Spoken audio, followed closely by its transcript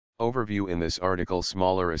Overview. In this article,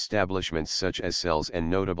 smaller establishments such as cells and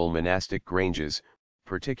notable monastic granges,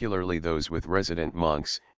 particularly those with resident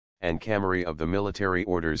monks, and cameri of the military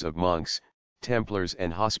orders of monks, Templars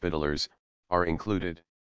and Hospitallers, are included.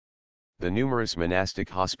 The numerous monastic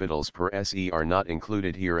hospitals per se are not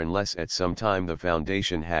included here unless at some time the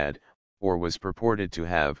foundation had, or was purported to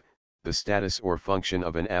have, the status or function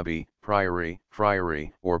of an abbey, priory,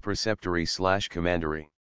 friary, or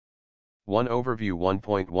preceptory/commandery. 1 Overview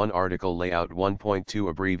 1.1 Article Layout 1.2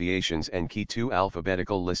 Abbreviations and Key 2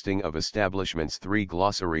 Alphabetical listing of establishments 3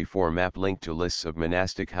 Glossary for map link to lists of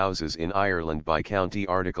monastic houses in Ireland by county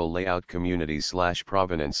Article Layout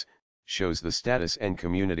Communities/Provenance, shows the status and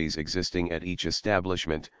communities existing at each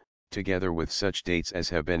establishment, together with such dates as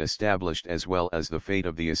have been established as well as the fate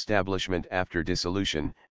of the establishment after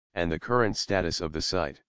dissolution, and the current status of the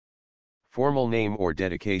site. Formal name or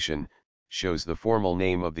dedication, shows the formal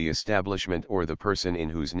name of the establishment or the person in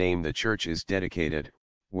whose name the church is dedicated,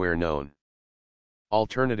 where known.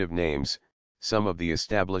 Alternative names, some of the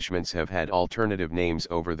establishments have had alternative names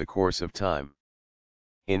over the course of time.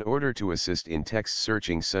 In order to assist in text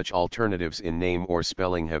searching, such alternatives in name or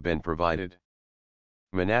spelling have been provided.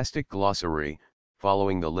 Monastic Glossary,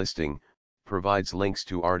 following the listing, provides links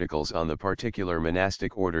to articles on the particular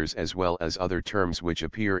monastic orders as well as other terms which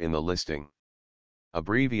appear in the listing.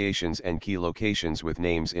 Abbreviations and key locations with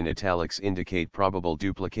names in italics indicate probable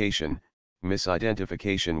duplication,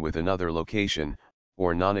 misidentification with another location,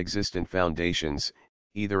 or non-existent foundations,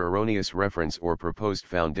 either erroneous reference or proposed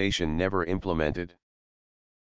foundation never implemented.